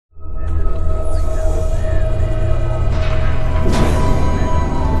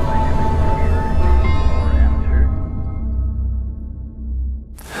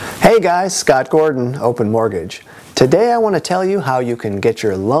guys, Scott Gordon, Open Mortgage. Today I want to tell you how you can get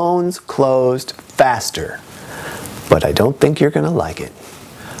your loans closed faster. But I don't think you're going to like it.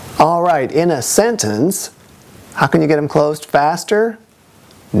 Alright, in a sentence, how can you get them closed faster?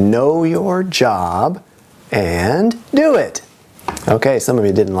 Know your job and do it. Okay, some of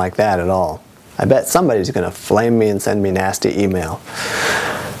you didn't like that at all. I bet somebody's going to flame me and send me nasty email.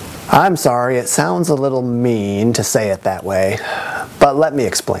 I'm sorry, it sounds a little mean to say it that way, but let me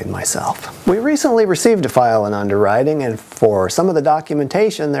explain myself. We recently received a file in underwriting, and for some of the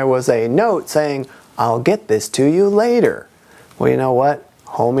documentation there was a note saying, "I'll get this to you later." Well, you know what?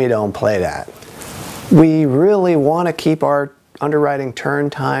 Homie, don't play that. We really want to keep our underwriting turn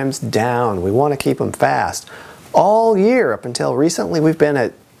times down. We want to keep them fast. All year up until recently we've been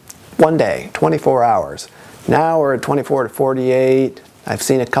at 1 day, 24 hours. Now we're at 24 to 48. I've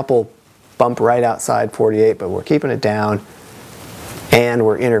seen a couple bump right outside 48, but we're keeping it down, and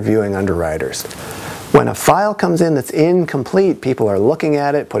we're interviewing underwriters. When a file comes in that's incomplete, people are looking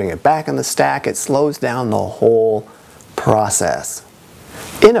at it, putting it back in the stack. It slows down the whole process.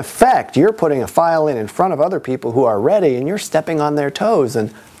 In effect, you're putting a file in front of other people who are ready, and you're stepping on their toes,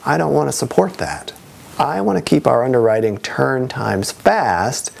 and I don't want to support that. I want to keep our underwriting turn times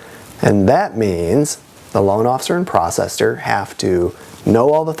fast, and that means the loan officer and processor have to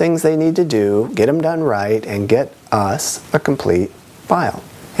know all the things they need to do, get them done right, and get us a complete file.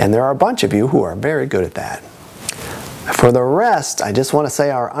 And there are a bunch of you who are very good at that. For the rest, I just want to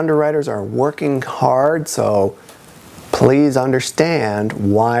say our underwriters are working hard, so please understand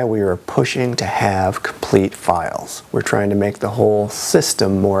why we are pushing to have complete files. We're trying to make the whole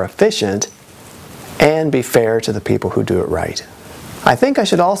system more efficient and be fair to the people who do it right. I think I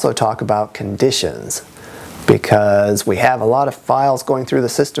should also talk about conditions, because we have a lot of files going through the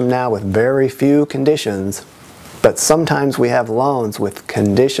system now with very few conditions, but sometimes we have loans with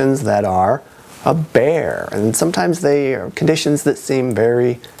conditions that are a bear, and sometimes they are conditions that seem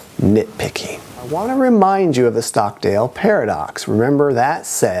very nitpicky. I want to remind you of the Stockdale paradox. Remember, that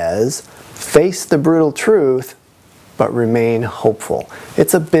says, face the brutal truth, but remain hopeful.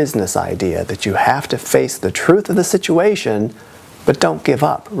 It's a business idea that you have to face the truth of the situation, but don't give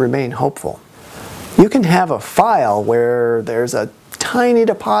up. Remain hopeful. You can have a file where there's a tiny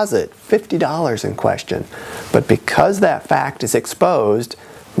deposit, $50 in question, but because that fact is exposed,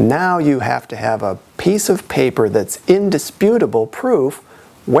 now you have to have a piece of paper that's indisputable proof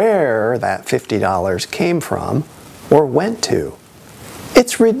where that $50 came from or went to.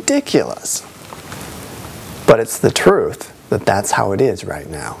 It's ridiculous, but it's the truth that that's how it is right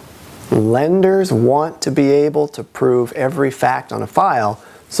now. Lenders want to be able to prove every fact on a file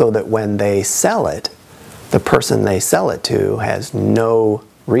so that when they sell it, the person they sell it to has no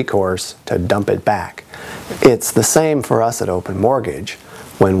recourse to dump it back. It's the same for us at Open Mortgage.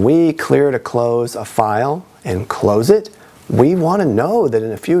 When we clear to close a file and close it, we want to know that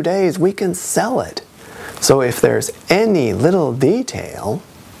in a few days we can sell it. So if there's any little detail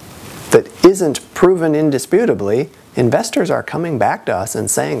that isn't proven indisputably, investors are coming back to us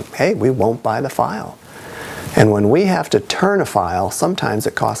and saying, hey, we won't buy the file. And when we have to turn a file, sometimes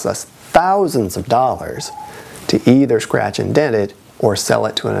it costs us thousands of dollars to either scratch and dent it or sell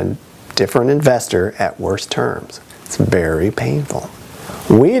it to a different investor at worse terms. It's very painful.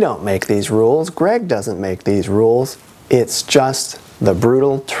 We don't make these rules. Greg doesn't make these rules. It's just the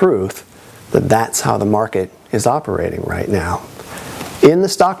brutal truth that that's how the market is operating right now. In the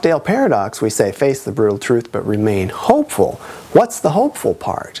Stockdale paradox, we say face the brutal truth but remain hopeful. What's the hopeful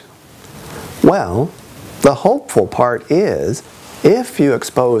part? Well, the hopeful part is if you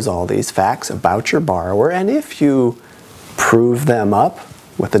expose all these facts about your borrower and if you prove them up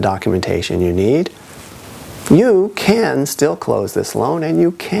with the documentation you need, you can still close this loan and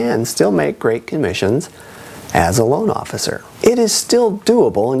you can still make great commissions as a loan officer. It is still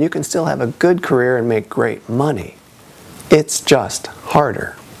doable and you can still have a good career and make great money. It's just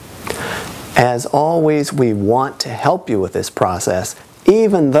harder. As always, we want to help you with this process,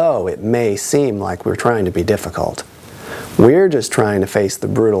 even though it may seem like we're trying to be difficult. We're just trying to face the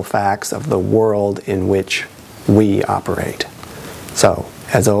brutal facts of the world in which we operate. So,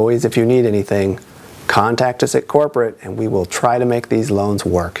 as always, if you need anything, contact us at corporate and we will try to make these loans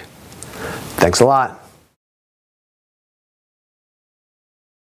work. Thanks a lot.